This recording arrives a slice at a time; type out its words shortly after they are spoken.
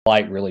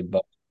like really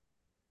both.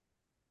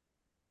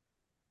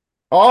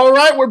 All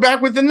right, we're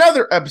back with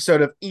another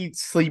episode of Eat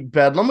Sleep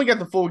Bedlam. We got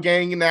the full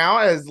gang now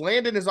as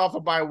Landon is off a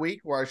bye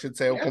week, or I should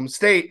say Yeah, Oklahoma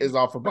State is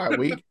off a bye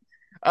week.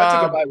 I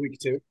took a Uh, bye week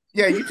too.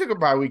 yeah, you took a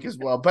bye week as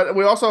well, but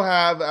we also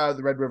have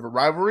the Red River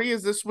Rivalry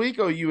is this week.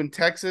 OU in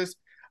Texas.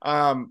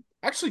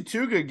 Actually,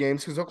 two good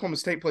games because Oklahoma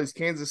State plays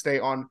Kansas State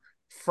on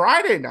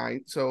Friday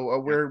night, so a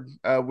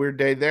weird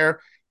day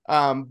there.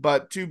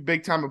 But two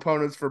big time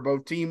opponents for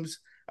both teams.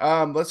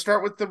 Let's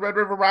start with the Red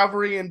River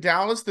Rivalry in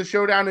Dallas, the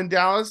showdown in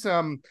Dallas.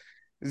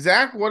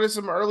 Zach, what are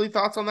some early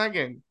thoughts on that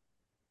game?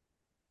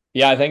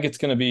 Yeah, I think it's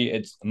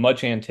a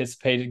much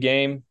anticipated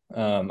game.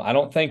 I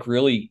don't think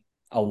really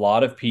a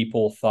lot of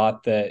people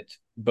thought that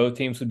both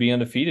teams would be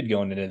undefeated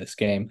going into this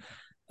game.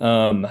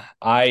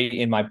 I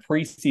in my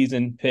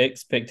preseason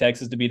picks picked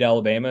Texas to beat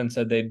Alabama and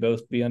said they'd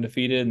both be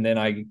undefeated, and then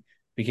I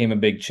became a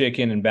big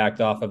chicken and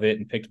backed off of it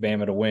and picked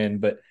Bama to win.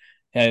 But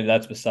and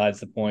that's besides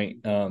the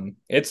point.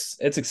 It's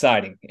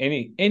exciting.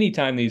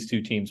 Anytime these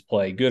two teams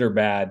play, good or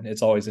bad,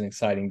 it's always an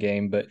exciting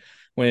game. But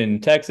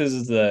when Texas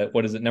is the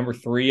what is it, number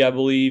three, I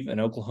believe, and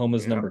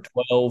Oklahoma's Yeah. number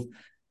 12.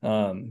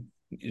 Um,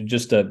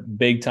 just a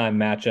big time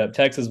matchup.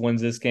 Texas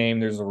wins this game.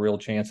 There's a real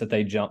chance that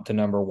they jump to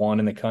number one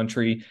in the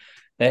country.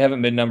 They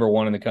haven't been number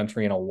one in the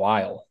country in a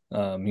while.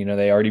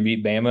 They already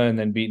beat Bama and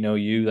then beaten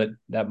OU.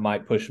 That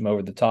might push them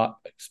over the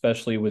top,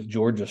 especially with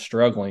Georgia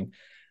struggling.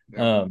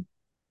 Yeah. Um,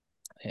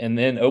 and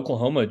then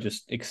Oklahoma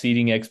just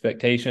exceeding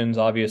expectations.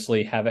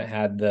 Obviously, haven't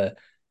had the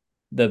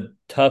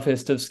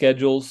toughest of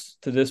schedules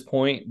to this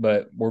point,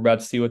 but we're about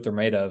to see what they're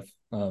made of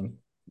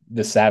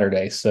this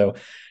Saturday. So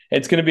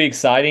it's going to be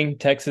exciting.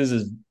 Texas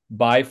is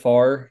by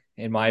far,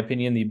 in my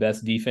opinion, the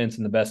best defense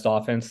and the best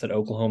offense that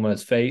Oklahoma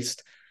has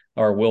faced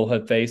or will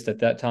have faced at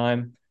that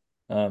time.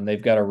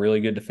 They've got a really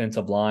good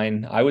defensive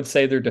line. I would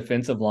say their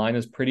defensive line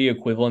is pretty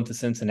equivalent to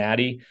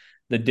Cincinnati.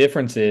 The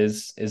difference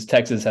is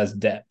Texas has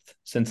depth.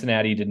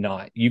 Cincinnati did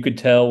not. You could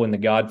tell when the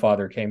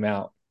Godfather came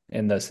out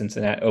in the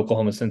Cincinnati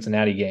Oklahoma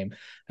Cincinnati game.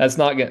 There's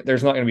not going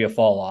to be a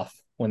fall off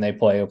when they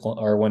play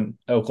Oklahoma or when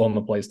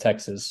Oklahoma plays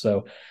Texas.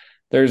 So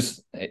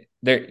there's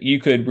there you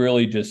could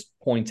really just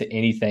point to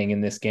anything in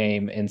this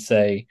game and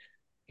say,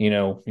 you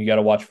got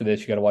to watch for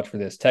this, you got to watch for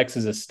this.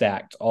 Texas is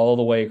stacked all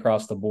the way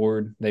across the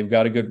board. They've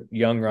got a good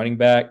young running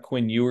back.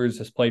 Quinn Ewers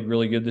has played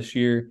really good this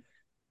year.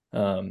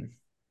 Um,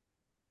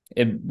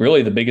 it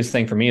really the biggest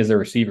thing for me is their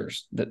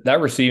receivers. That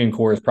receiving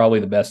core is probably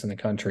the best in the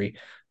country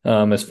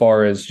as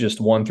far as just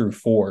 1 through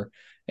 4.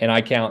 And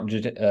I count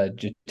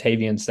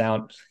Sanders.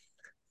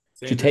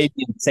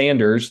 Jatavian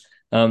Sanders,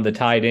 the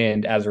tight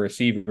end, as a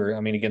receiver. I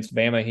mean, against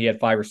Bama, he had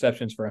 5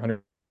 receptions for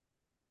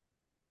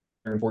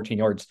 114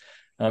 yards.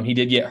 He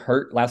did get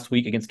hurt last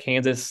week against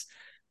Kansas.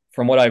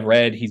 From what I've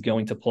read, he's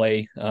going to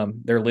play.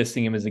 They're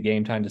listing him as a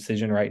game time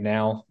decision right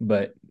now,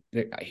 but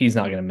he's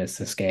not going to miss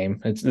this game.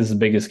 This is the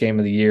biggest game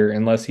of the year.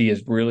 Unless he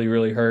is really,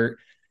 really hurt,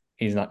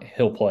 he's not.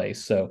 He'll play.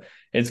 So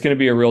it's going to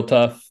be a real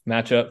tough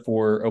matchup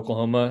for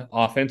Oklahoma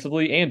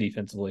offensively and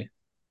defensively.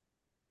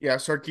 Yeah,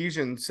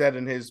 Sarkisian said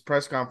in his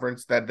press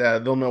conference that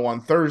they'll know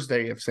on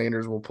Thursday if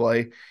Sanders will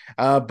play,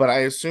 but I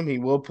assume he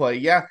will play.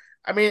 Yeah,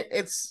 I mean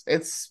it's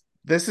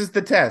this is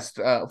the test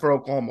for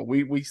Oklahoma.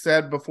 We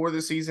said before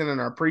the season in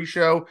our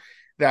pre-show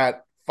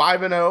that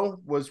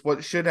 5-0 was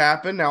what should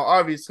happen. Now,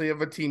 obviously,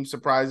 if a team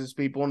surprises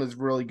people and is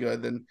really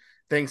good, then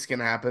things can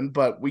happen.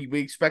 But we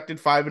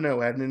expected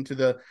 5-0 heading into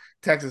the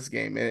Texas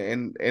game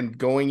and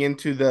going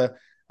into the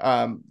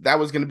that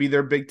was going to be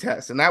their big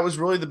test, and that was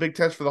really the big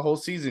test for the whole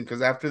season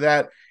because after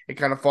that it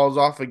kind of falls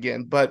off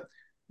again. But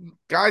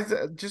guys,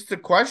 just a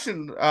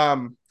question.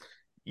 A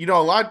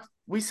lot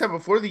we said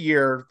before the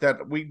year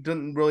that we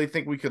didn't really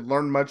think we could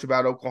learn much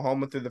about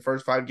Oklahoma through the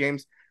first 5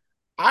 games.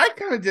 I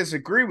kind of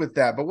disagree with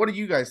that, but what do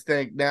you guys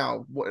think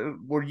now?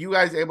 Were you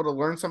guys able to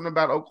learn something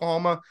about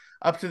Oklahoma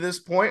up to this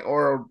point,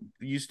 or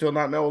do you still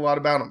not know a lot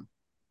about them?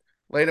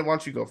 Landon, why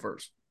don't you go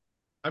first?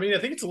 I mean, I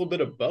think it's a little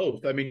bit of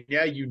both. I mean,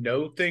 yeah, you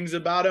know things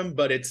about them,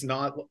 but it's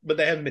not, but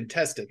they haven't been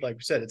tested. Like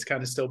you said, it's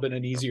kind of still been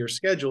an easier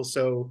schedule.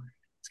 So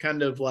it's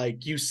kind of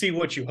like you see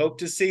what you hope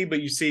to see, but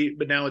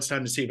now it's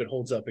time to see if it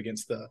holds up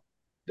against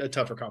the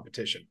tougher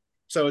competition.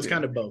 So it's Yeah,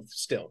 kind of both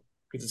still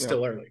because it's yeah,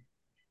 still early.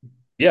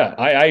 Yeah,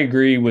 I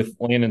agree with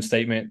Landon's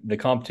statement. The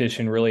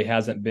competition really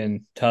hasn't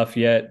been tough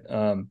yet.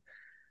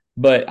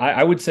 But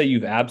I would say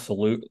you've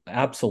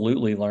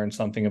absolutely learned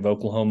something of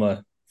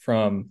Oklahoma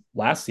from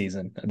last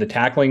season. The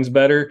tackling's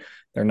better.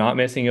 They're not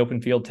missing open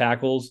field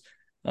tackles.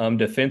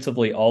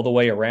 Defensively, all the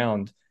way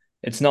around,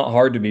 it's not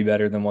hard to be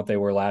better than what they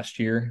were last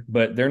year.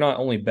 But they're not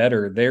only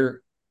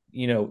better.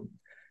 You know,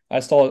 I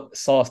saw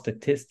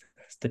a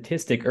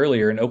statistic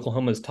earlier in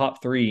Oklahoma's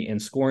top three in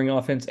scoring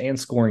offense and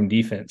scoring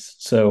defense.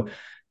 So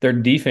their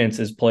defense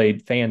has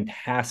played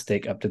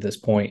fantastic up to this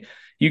point.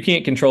 You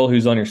can't control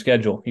who's on your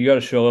schedule. You got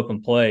to show up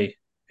and play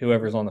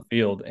whoever's on the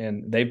field,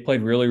 and they've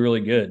played really,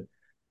 really good.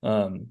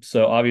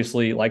 So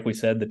obviously, like we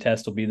said, the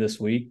test will be this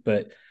week,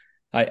 but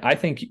I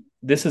think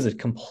this is a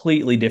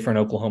completely different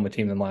Oklahoma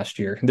team than last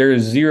year. There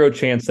is zero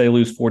chance they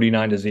lose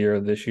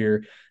 49-0 this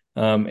year.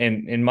 And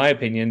in my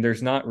opinion,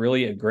 there's not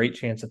really a great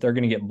chance that they're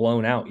going to get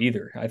blown out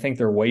either. I think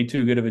they're way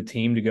too good of a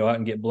team to go out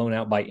and get blown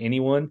out by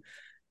anyone.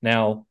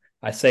 Now,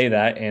 I say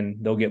that and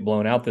they'll get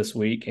blown out this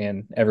week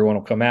and everyone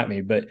will come at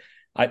me, but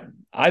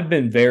I've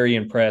been very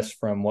impressed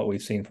from what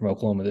we've seen from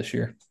Oklahoma this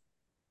year.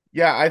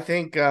 Yeah, I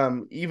think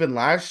even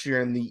last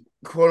year in the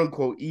quote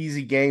unquote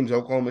easy games,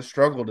 Oklahoma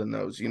struggled in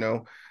those. Yeah.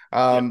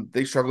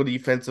 They struggled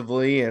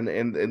defensively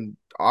and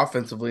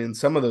offensively in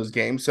some of those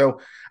games. So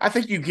I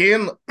think you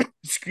can,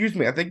 excuse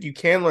me, I think you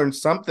can learn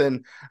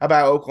something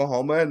about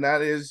Oklahoma, and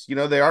that is,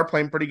 they are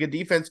playing pretty good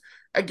defense.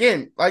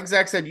 Again, like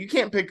Zach said, you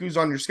can't pick who's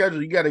on your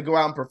schedule. You got to go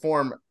out and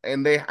perform,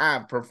 and they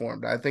have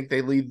performed. I think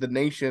they lead the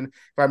nation,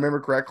 if I remember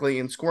correctly,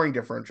 in scoring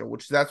differential,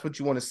 which that's what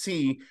you want to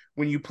see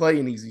when you play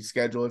an easy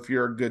schedule if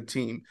you're a good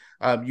team.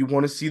 You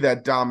want to see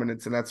that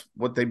dominance, and that's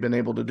what they've been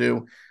able to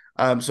do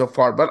so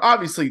far. But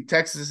obviously,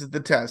 Texas is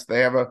the test. They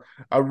have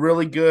a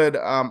really good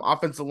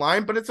offensive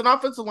line, but it's an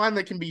offensive line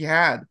that can be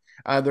had.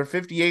 They're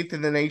 58th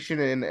in the nation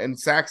in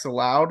sacks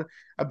allowed.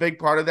 A big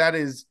part of that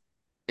is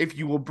if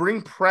you will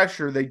bring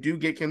pressure, they do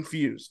get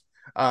confused.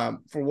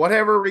 For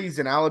whatever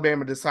reason,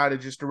 Alabama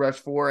decided just to rush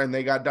 4, and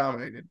they got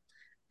dominated.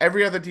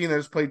 Every other team that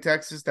has played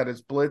Texas that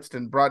has blitzed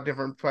and brought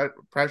different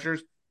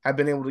pressures have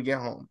been able to get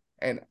home.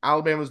 And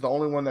Alabama is the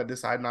only one that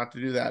decided not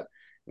to do that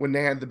when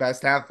they had the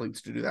best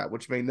athletes to do that,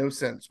 which made no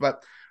sense.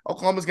 But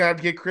Oklahoma's going to have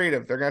to get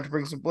creative. They're going to have to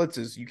bring some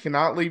blitzes. You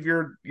cannot leave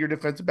your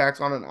defensive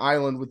backs on an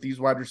island with these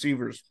wide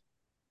receivers.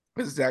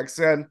 As Zach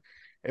said,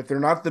 if they're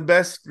not the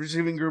best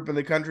receiving group in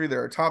the country,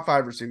 they're a top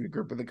 5 receiving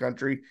group in the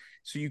country.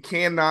 So you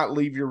cannot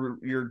leave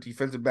your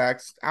defensive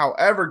backs,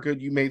 however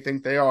good you may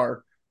think they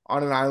are,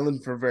 on an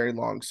island for very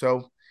long.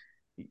 So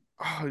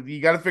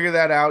you got to figure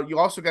that out. You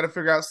also got to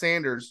figure out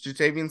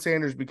Jatavian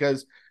Sanders,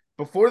 because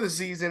before the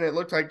season, it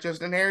looked like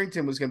Justin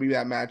Harrington was going to be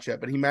that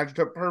matchup, but he matched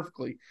up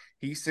perfectly.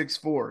 He's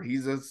 6'4".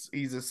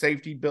 He's a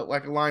safety built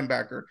like a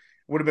linebacker.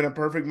 Would have been a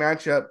perfect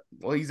matchup.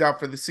 Well, he's out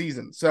for the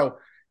season. So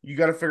you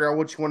got to figure out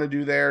what you want to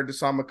do there.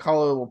 Deshaun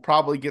McCullough will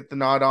probably get the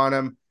nod on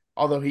him,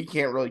 although he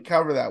can't really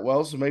cover that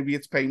well. So maybe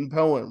it's Peyton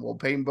Bowen. Well,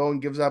 Peyton Bowen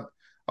gives up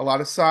a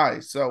lot of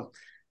size. So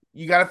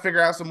you got to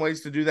figure out some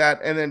ways to do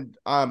that. And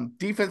then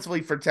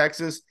defensively for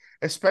Texas,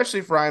 especially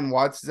if Ryan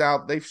Watts is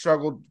out, they've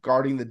struggled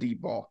guarding the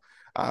deep ball.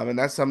 And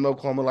that's something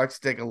Oklahoma likes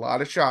to take a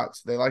lot of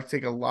shots. They like to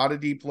take a lot of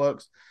deep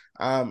looks.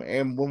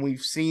 And when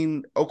we've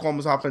seen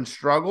Oklahoma's offense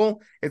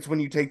struggle, it's when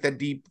you take that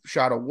deep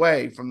shot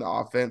away from the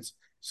offense.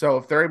 So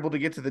if they're able to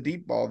get to the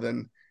deep ball,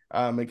 then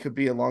it could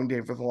be a long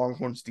day for the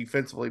Longhorns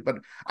defensively. But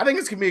I think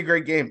it's going to be a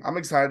great game. I'm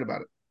excited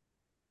about it.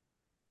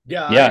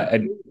 Yeah, Yeah,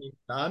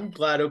 I'm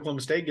glad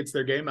Oklahoma State gets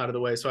their game out of the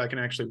way so I can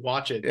actually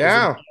watch it. Because in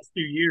the Yeah. past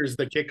few years,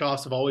 the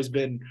kickoffs have always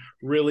been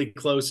really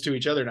close to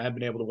each other, and I've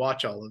been able to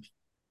watch all of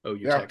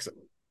OU Yeah. Texas.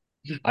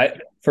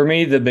 for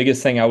me, the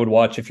biggest thing I would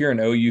watch if you're an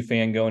OU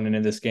fan going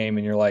into this game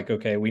and you're like,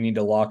 okay, we need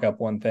to lock up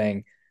one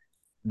thing,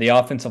 the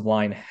offensive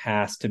line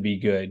has to be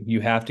good.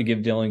 You have to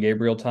give Dillon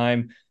Gabriel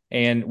time.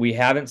 And we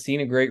haven't seen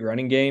a great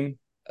running game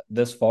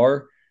this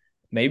far.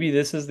 Maybe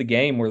this is the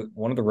game where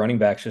one of the running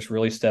backs just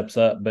really steps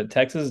up. But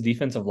Texas'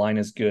 defensive line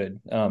is good.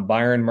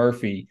 Byron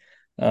Murphy,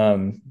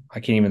 I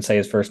can't even say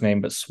his first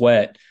name, but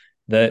Sweat.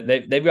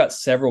 They've got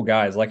several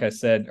guys, like I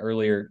said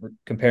earlier,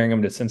 comparing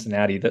them to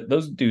Cincinnati.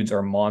 Those dudes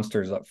are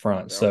monsters up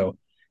front. Yeah. So,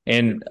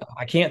 and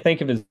I can't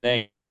think of his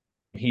name.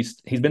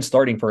 He's been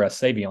starting for us,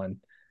 Savion.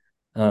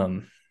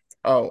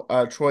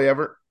 Troy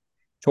Everett.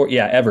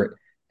 Yeah, Everett.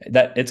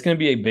 That it's going to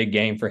be a big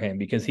game for him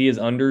because he is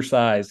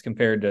undersized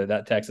compared to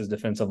that Texas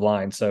defensive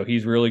line. So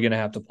he's really going to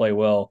have to play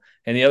well,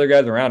 and the other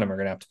guys around him are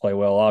going to have to play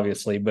well,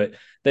 obviously. But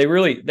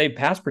they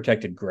pass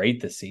protected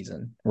great this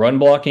season. Run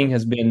blocking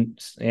has been,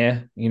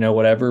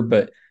 whatever.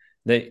 But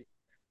if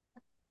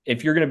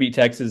you're going to beat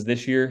Texas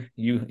this year,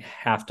 you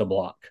have to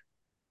block.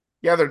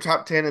 Yeah, they're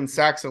top 10 in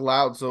sacks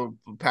allowed, so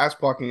pass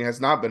blocking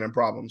has not been a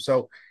problem.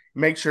 So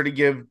make sure to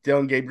give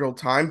Dillon Gabriel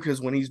time,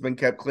 because when he's been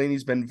kept clean,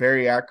 he's been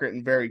very accurate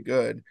and very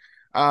good.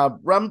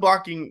 Run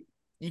blocking,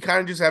 you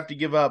kind of just have to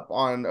give up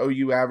on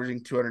OU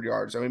averaging 200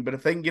 yards. I mean, but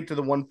if they can get to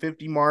the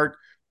 150 mark,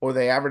 or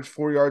they average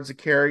 4 yards a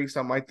carry,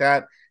 something like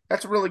that,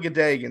 that's a really good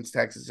day against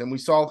Texas. And we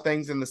saw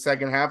things in the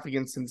second half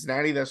against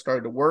Cincinnati that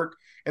started to work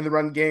in the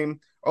run game.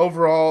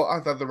 Overall,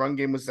 I thought the run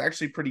game was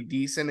actually pretty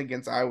decent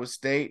against Iowa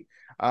State.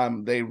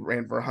 They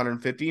ran for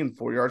 150 and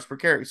 4 yards per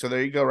carry. So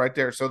there you go right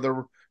there. So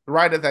they're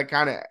right at that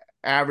kind of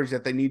average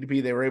that they need to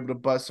be. They were able to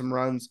bust some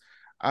runs.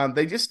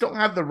 They just don't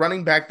have the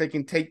running back that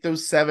can take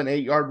those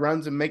 7-8 yard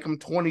runs and make them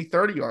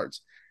 20-30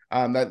 yards.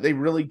 That they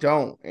really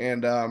don't.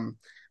 And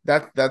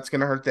that's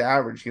going to hurt the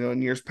average.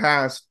 In years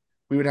past,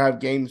 we would have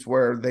games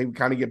where they would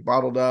kind of get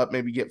bottled up,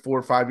 maybe get 4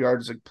 or 5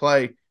 yards of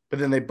play, but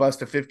then they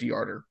bust a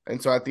 50-yarder.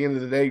 And so at the end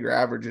of the day, your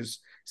average is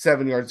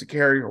 7 yards a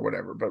carry or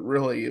whatever. But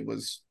really, it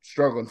was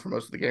struggling for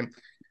most of the game.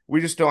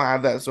 We just don't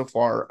have that so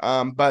far.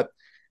 But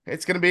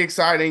it's going to be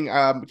exciting.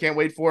 Can't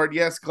wait for it.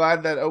 Yes,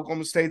 glad that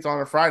Oklahoma State's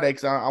on a Friday,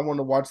 because I want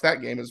to watch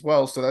that game as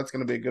well. So that's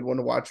going to be a good one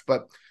to watch.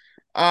 But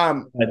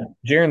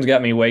Jaron's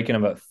got me waking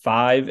up at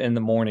 5 in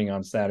the morning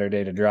on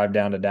Saturday to drive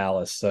down to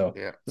Dallas. So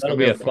Yeah, it's that'll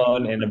gonna be be a a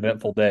fun and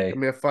eventful day.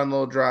 gonna be a fun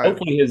little drive.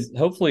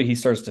 Hopefully he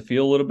starts to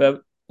feel a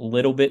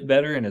little bit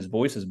better and his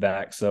voice is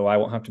back, so I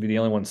won't have to be the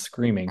only one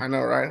screaming. I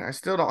know, right? I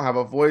still don't have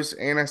a voice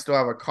and I still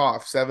have a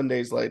cough 7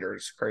 days later.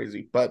 It's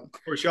crazy. But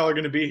Of course, y'all are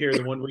going to be here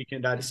the one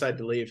weekend I decide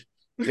to leave.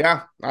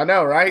 yeah, I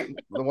know, right?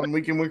 The one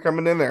weekend we're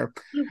coming in there.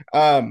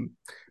 Um,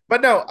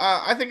 but no,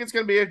 I think it's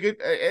going to be a good.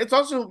 It's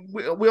also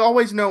we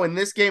always know in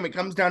this game it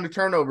comes down to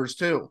turnovers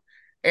too,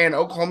 and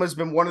Oklahoma's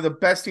been one of the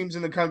best teams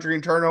in the country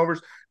in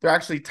turnovers. They're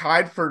actually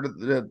tied for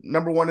the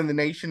number one in the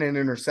nation in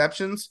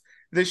interceptions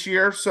this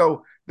year.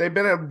 So they've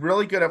been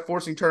really good at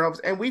forcing turnovers,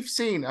 and we've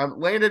seen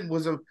Landon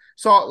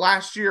saw it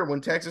last year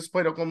when Texas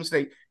played Oklahoma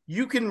State.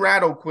 You can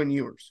rattle Quinn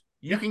Ewers.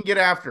 You can get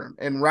after him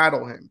and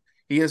rattle him.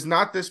 He is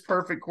not this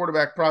perfect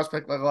quarterback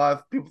prospect like a lot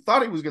of people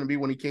thought he was going to be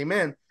when he came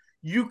in.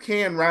 You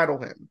can rattle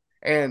him.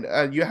 And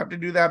you have to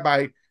do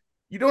that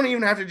you don't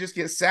even have to just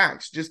get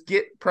sacks. Just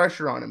get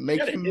pressure on him.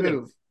 Make him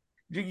move.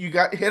 You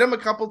got hit him a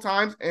couple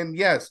times. And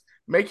yes,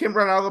 make him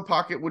run out of the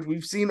pocket, which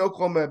we've seen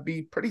Oklahoma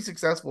be pretty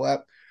successful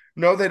at.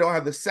 No, they don't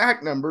have the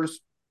sack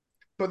numbers,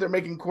 but they're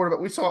making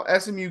quarterback. We saw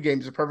SMU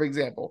games, a perfect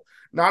example.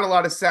 Not a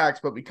lot of sacks,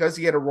 but because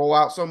he had to roll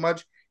out so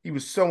much, he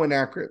was so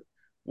inaccurate.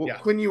 Well,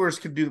 Quinn Ewers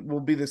will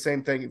be the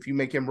same thing if you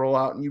make him roll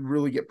out and you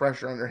really get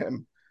pressure under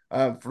him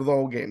for the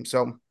whole game.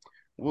 So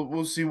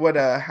we'll see what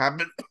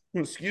happens.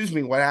 Excuse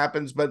me, what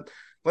happens. But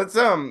let's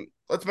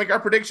make our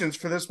predictions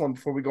for this one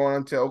before we go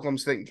on to Oklahoma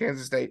State and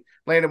Kansas State.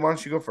 Landon, why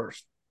don't you go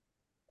first?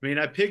 I mean,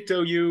 I picked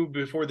OU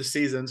before the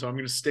season, so I'm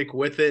going to stick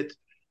with it.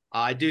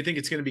 I do think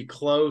it's going to be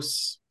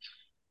close.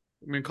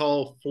 I'm going to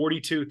call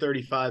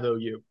 42-35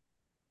 OU.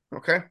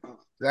 Okay,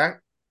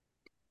 Zach.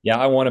 Yeah,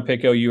 I want to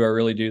pick OU. I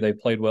really do. They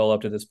played well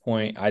up to this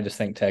point. I just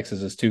think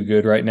Texas is too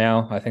good right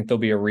now. I think there'll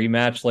be a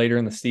rematch later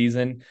in the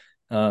season.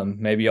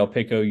 Maybe I'll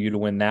pick OU to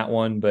win that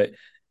one. But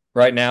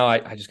right now,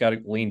 I just got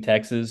to lean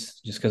Texas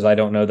just because I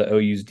don't know that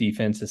OU's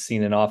defense has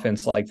seen an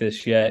offense like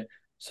this yet.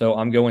 So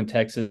I'm going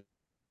Texas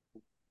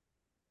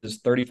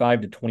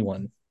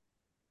 35-21.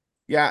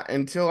 Yeah,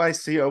 until I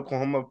see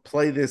Oklahoma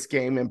play this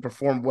game and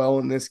perform well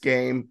in this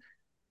game,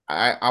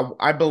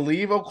 I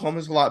believe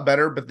Oklahoma's a lot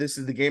better, but this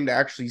is the game to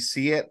actually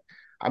see it.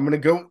 I'm going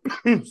to go,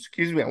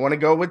 excuse me, I want to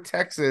go with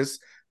Texas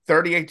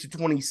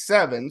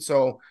 38-27.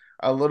 So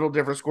a little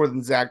different score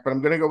than Zach, but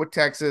I'm going to go with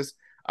Texas.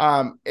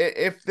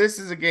 If this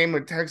is a game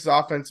where Texas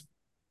offense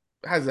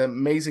has an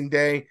amazing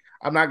day,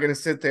 I'm not going to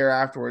sit there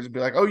afterwards and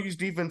be like, oh, your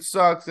defense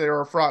sucks. They're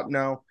a fraud.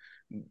 No,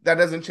 that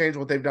doesn't change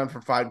what they've done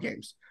for 5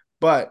 games.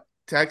 But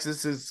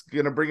Texas is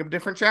going to bring a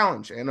different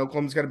challenge, and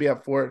Oklahoma's got to be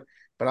up for it.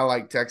 But I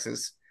like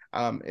Texas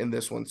in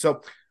this one.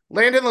 So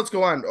Landon, let's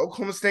go on.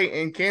 Oklahoma State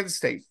and Kansas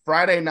State.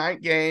 Friday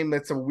night game.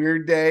 It's a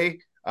weird day.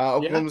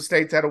 Oklahoma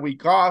State's had a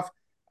week off.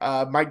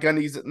 Mike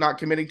Gundy's not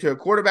committing to a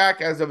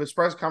quarterback as of his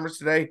press conference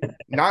today,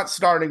 not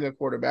starting a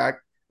quarterback.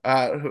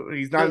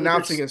 He's not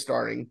announcing his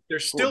starting. They're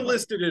still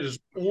listed as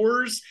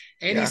oars,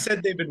 and he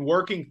said they've been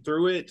working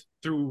through it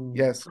through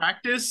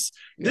practice.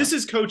 This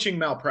is coaching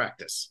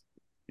malpractice.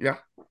 Yeah.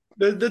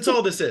 That's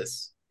all this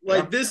is.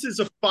 This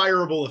is a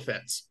fireable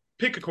offense.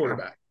 Pick a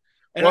quarterback.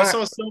 And I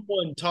saw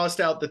someone tossed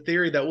out the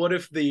theory that what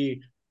if the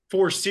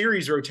 4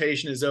 series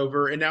rotation is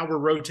over and now we're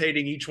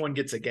rotating, each one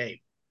gets a game.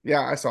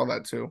 Yeah, I saw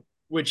that too.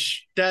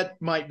 Which that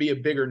might be a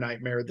bigger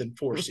nightmare than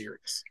 4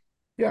 series.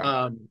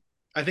 Yeah.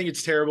 I think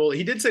it's terrible.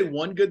 He did say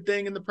one good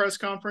thing in the press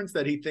conference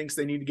that he thinks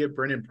they need to give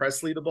Brennan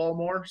Presley the ball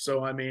more.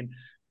 So, I mean,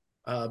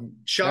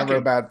 shocking. Never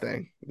a bad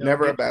thing.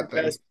 Never a bad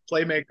thing. Best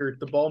playmaker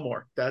the ball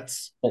more.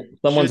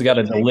 Someone's got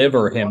to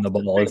deliver him the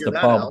ball is the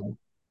problem.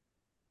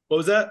 What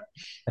was that?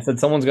 I said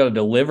someone's got to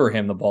deliver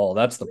him the ball.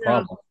 That's the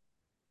problem.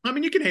 I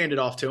mean, you can hand it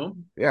off to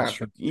him. Yeah.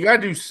 You got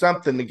to do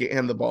something to get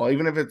him the ball,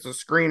 even if it's a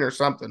screen or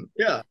something.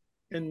 Yeah.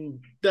 And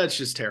that's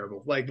just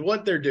terrible. Like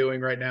what they're doing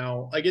right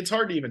now, it's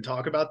hard to even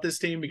talk about this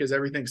team because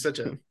everything's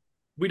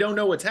we don't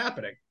know what's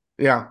happening.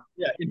 Yeah.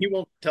 Yeah. And he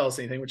won't tell us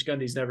anything, which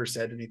Gundy's never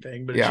said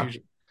anything, but it's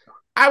usually.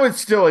 I would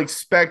still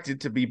expect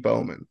it to be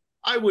Bowman.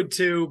 I would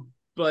too,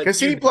 but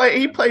because he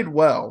played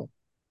well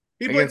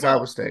against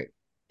Iowa State.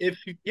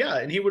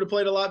 And he would have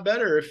played a lot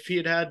better if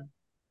he had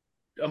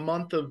a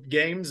month of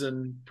games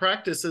and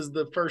practice as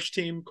the first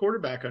team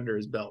quarterback under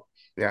his belt.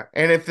 Yeah,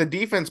 and if the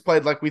defense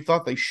played like we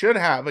thought they should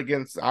have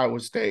against Iowa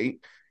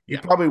State,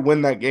 you'd probably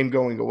win that game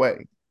going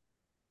away.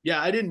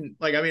 Yeah, I didn't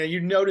you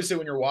notice it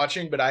when you're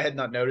watching, but I had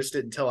not noticed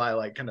it until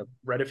I kind of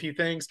read a few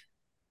things.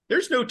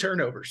 There's no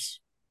turnovers.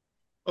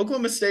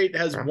 Oklahoma State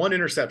has 1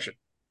 interception.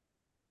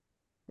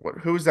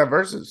 Who's that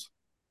versus?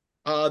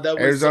 That was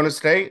Arizona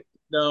State?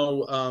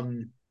 No,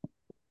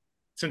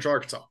 Central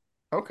Arkansas.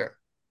 Okay.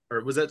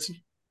 Or was that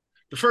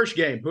the first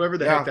game? Whoever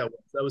the heck that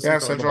was. That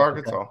was Central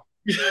Arkansas.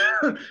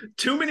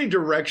 Too many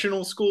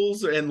directional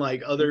schools and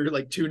other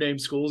 2-name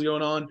schools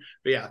going on.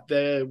 But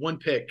the 1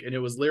 pick, and it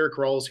was Lyric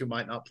Rawls, who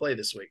might not play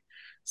this week.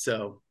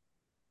 So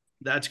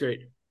that's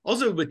great.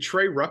 Also with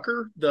Trey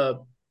Rucker,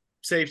 the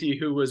safety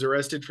who was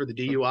arrested for the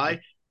DUI,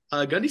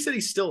 Gundy said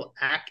he's still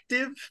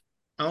active.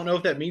 I don't know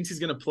if that means he's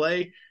going to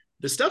play,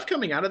 the stuff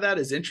coming out of that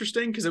is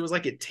interesting because it was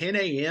like at 10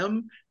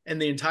 a.m.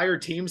 and the entire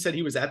team said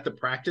he was at the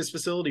practice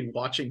facility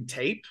watching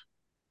tape.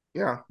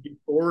 Yeah.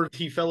 Before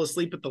he fell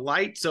asleep at the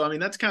light. So, I mean,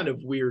 that's kind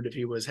of weird if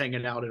he was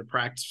hanging out at a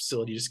practice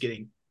facility just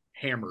getting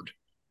hammered.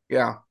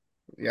 Yeah.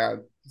 Yeah.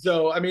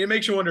 So, I mean, it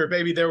makes you wonder if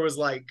maybe there was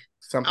like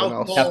something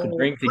alcohol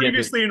else.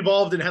 Previously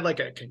involved and had like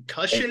a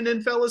concussion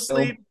and fell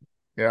asleep.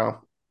 Yeah.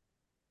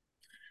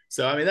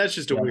 So, I mean, that's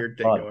just a weird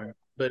thing going on.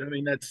 But, I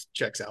mean, that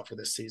checks out for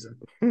this season.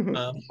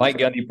 Mike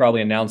Gundy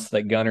probably announced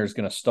that Gunner's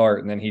going to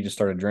start, and then he just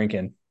started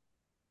drinking.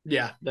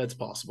 Yeah, that's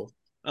possible.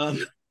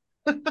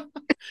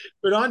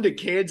 But on to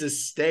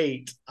Kansas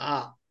State.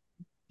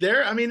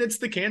 It's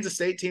the Kansas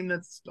State team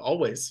that's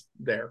always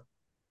there.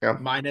 Yeah.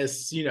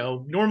 Minus,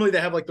 normally they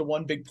have like the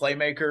one big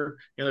playmaker.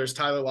 There's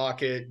Tyler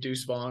Lockett,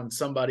 Deuce Vaughn,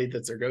 somebody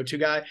that's their go-to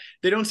guy.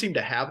 They don't seem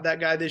to have that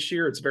guy this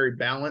year. It's very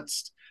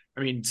balanced.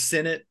 I mean,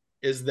 Sennett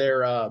is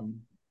their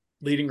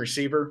leading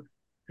receiver,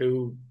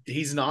 who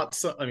he's not.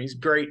 He's a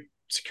great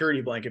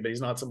security blanket, but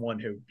he's not someone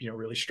who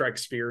really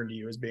strikes fear into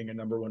you as being a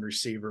number one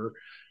receiver.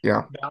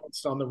 Yeah,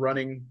 balanced on the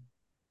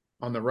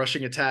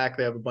rushing attack.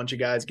 They have a bunch of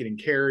guys getting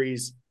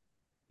carries.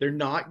 They're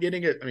not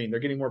getting it. I mean, they're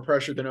getting more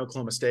pressure than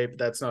Oklahoma State, but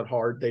that's not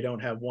hard. They don't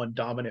have one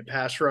dominant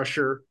pass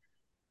rusher.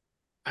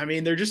 I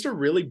mean, they're just a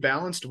really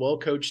balanced,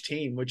 well-coached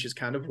team, which is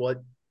kind of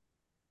what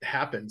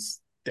happens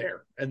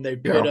there. And they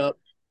put up,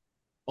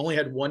 only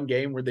had one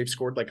game where they've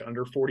scored like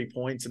under 40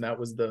 points, and that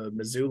was the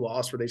Mizzou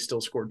loss where they still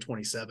scored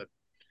 27.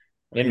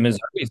 And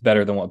Missouri's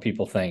better than what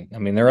people think. I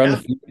mean, they're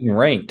undefeated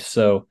ranked.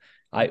 So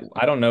I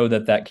don't know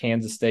that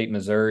Kansas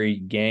State-Missouri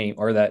game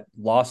or that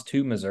loss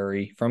to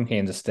Missouri from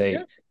Kansas State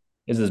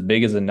is as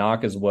big as a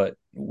knock as what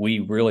we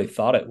really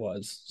thought it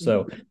was.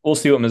 So we'll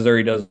see what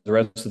Missouri does the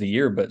rest of the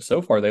year, but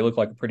so far they look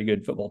like a pretty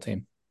good football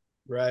team.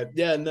 Right.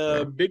 Yeah, and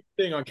the big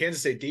thing on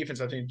Kansas State defense,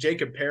 I think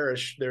Jacob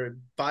Parrish, there are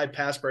 5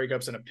 pass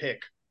breakups and a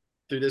pick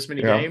through this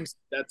many games.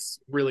 That's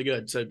really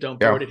good. So don't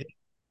throw it at him,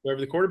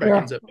 whoever the quarterback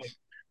ends up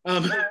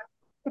being.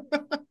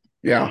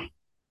 Yeah.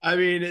 I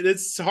mean,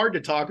 it's hard to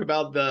talk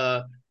about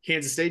the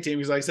Kansas State team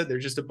because, like I said,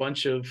 there's just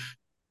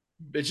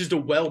it's just a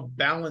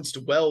well-balanced,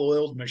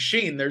 well-oiled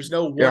machine. There's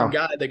no one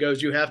guy that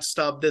goes, you have to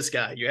stop this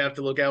guy. You have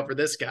to look out for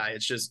this guy.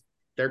 It's just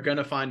they're going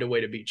to find a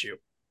way to beat you.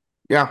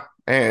 Yeah,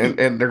 and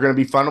they're going to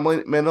be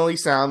fundamentally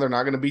sound. They're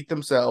not going to beat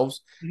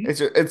themselves.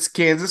 It's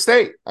Kansas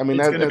State. I mean,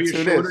 it's going to be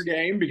a shorter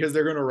game because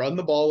they're going to run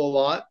the ball a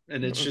lot,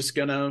 and it's just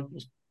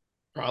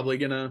probably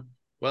going to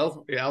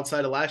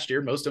outside of last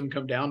year, most of them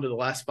come down to the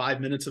last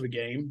 5 minutes of a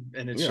game,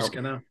 and it's just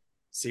going to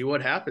see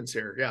what happens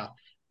here. Yeah.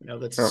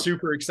 That's a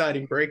super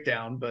exciting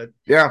breakdown, but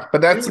that's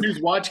anyone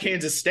who's watched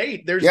Kansas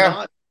State,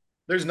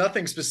 there's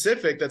nothing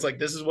specific that's like,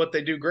 this is what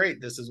they do great.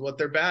 This is what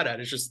they're bad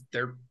at. It's just,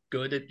 they're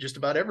good at just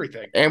about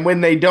everything. And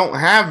when they don't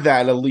have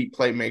that elite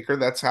playmaker,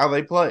 that's how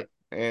they play.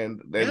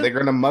 And they're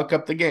going to muck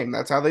up the game.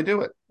 That's how they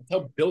do it. That's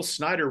how Bill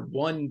Snyder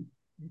won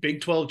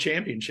Big 12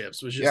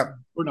 championships, was just,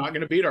 we're not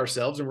going to beat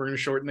ourselves and we're going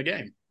to shorten the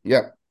game.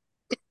 Yep.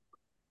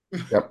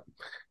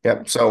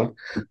 So,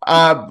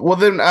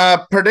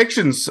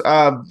 predictions.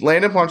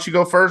 Landon, why don't you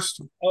go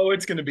first? Oh,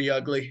 it's going to be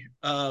ugly.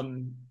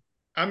 I'm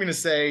going to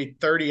say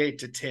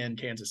 38-10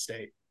 Kansas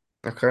State.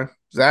 Okay.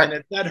 Zach?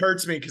 And that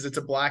hurts me because it's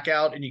a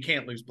blackout and you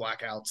can't lose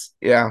blackouts.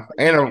 Yeah.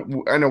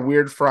 And a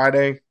weird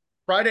Friday.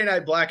 Friday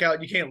night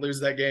blackout, you can't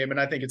lose that game. And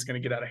I think it's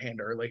going to get out of hand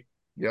early.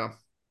 Yeah.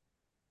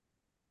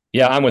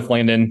 Yeah, I'm with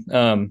Landon.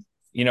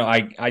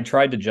 I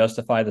tried to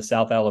justify the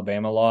South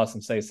Alabama loss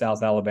and say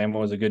South Alabama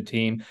was a good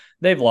team.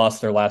 They've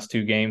lost their last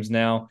 2 games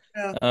now.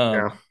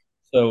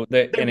 So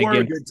they were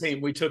a good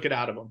team. We took it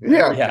out of them.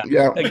 Yeah.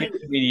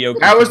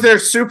 That was their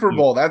Super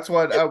Bowl. That's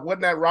what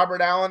wasn't that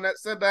Robert Allen that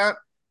said that?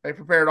 They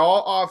prepared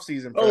all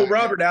offseason.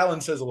 Robert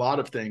Allen says a lot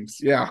of things.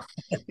 Yeah.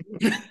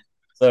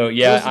 So most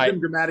of them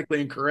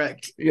grammatically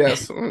incorrect.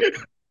 Yes.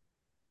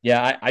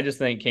 Yeah, I just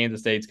think Kansas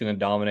State's going to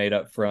dominate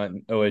up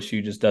front.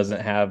 OSU just doesn't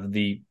have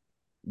the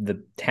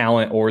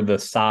talent or the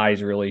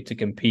size really to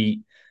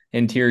compete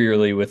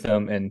interiorly with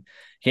them. And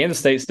Kansas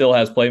State still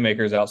has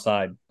playmakers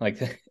outside.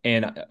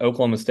 And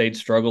Oklahoma State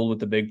struggled with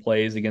the big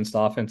plays against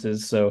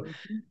offenses. So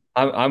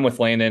I'm with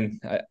Landon.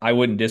 I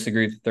wouldn't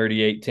disagree with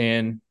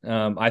 38-10.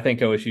 I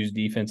think OSU's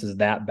defense is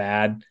that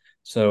bad.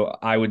 So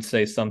I would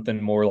say something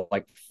more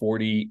like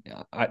 40.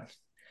 I'm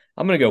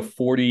going to go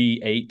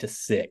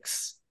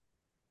 48-6.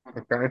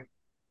 Okay.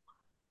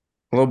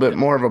 A little bit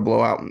more of a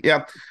blowout.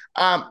 Yeah.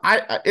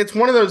 It's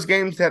one of those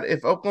games that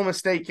if Oklahoma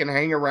State can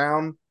hang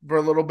around for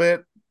a little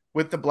bit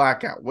with the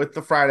blackout, with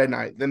the Friday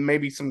night, then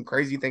maybe some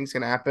crazy things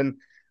can happen.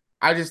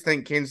 I just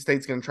think Kansas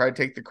State's going to try to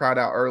take the crowd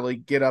out early,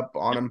 get up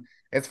on them.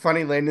 It's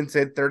funny, Landon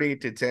said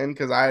 38-10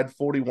 because I had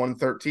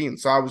 41-13,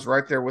 so I was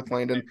right there with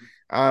Landon.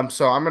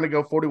 So I'm going to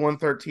go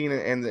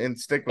 41-13 and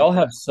stick with Y'all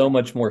have so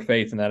much more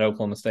faith in that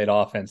Oklahoma State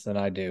offense than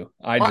I do.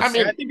 I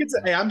think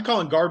I'm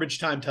calling garbage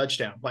time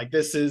touchdown. Like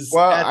this is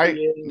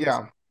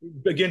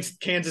against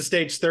Kansas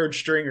State's third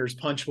stringers,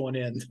 punch one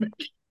in.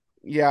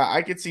 Yeah,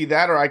 I could see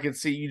that, or I could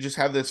see you just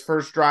have this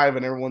first drive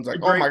and everyone's like,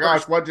 "Oh my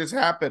gosh, what just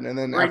happened?" And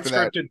then after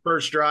that, scripted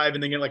first drive,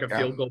 and then get like a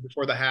field goal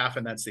before the half,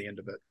 and that's the end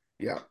of it.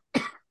 Yeah.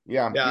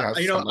 Yeah, Yeah,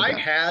 something like I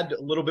that. had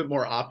a little bit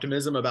more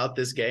optimism about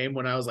this game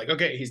when I was like,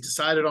 okay, he's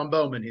decided on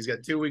Bowman. He's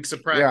got 2 weeks of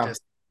Yeah, practice.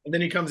 And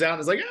then he comes out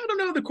and is like, I don't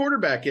know who the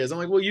quarterback is. I'm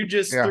like, well, you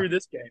just yeah, threw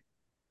this game.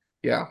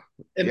 yeah,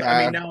 And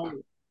I yeah,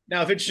 mean,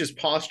 now if it's just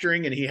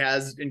posturing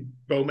and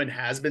Bowman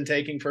has been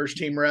taking first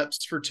team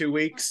reps for 2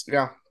 weeks,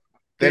 yeah.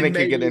 Then then it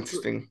could get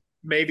interesting.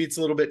 maybe it's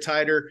a little bit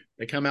tighter.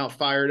 They come out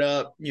fired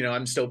up.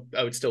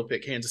 I would still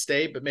pick Kansas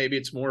State, but maybe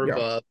it's more of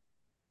Yeah. a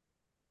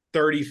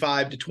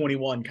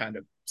 35-21 kind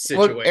of And it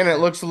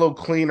situation. looks a little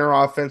cleaner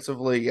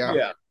offensively. Yeah.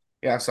 Yeah.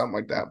 Yeah, something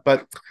like that.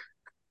 But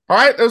all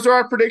right, those are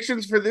our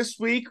predictions for this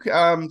week.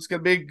 It's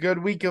gonna be a good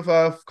week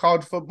of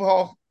college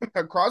football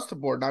across the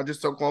board, not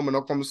just Oklahoma and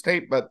Oklahoma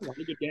State, but A lot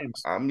of good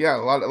games. yeah,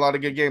 a lot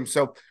of good games.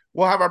 So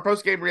we'll have our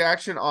post game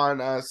reaction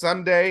on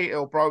Sunday.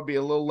 It'll probably be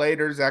a little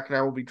later. Zach and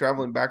I will be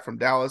traveling back from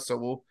Dallas,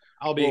 so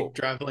I'll be we'll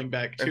traveling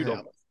back to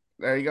Dallas.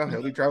 there you go.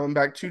 He'll be traveling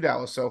back to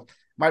Dallas, so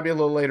might be a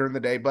little later in the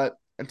day. But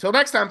until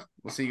next time,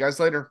 we'll see you guys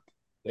later.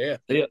 Yeah.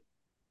 See ya.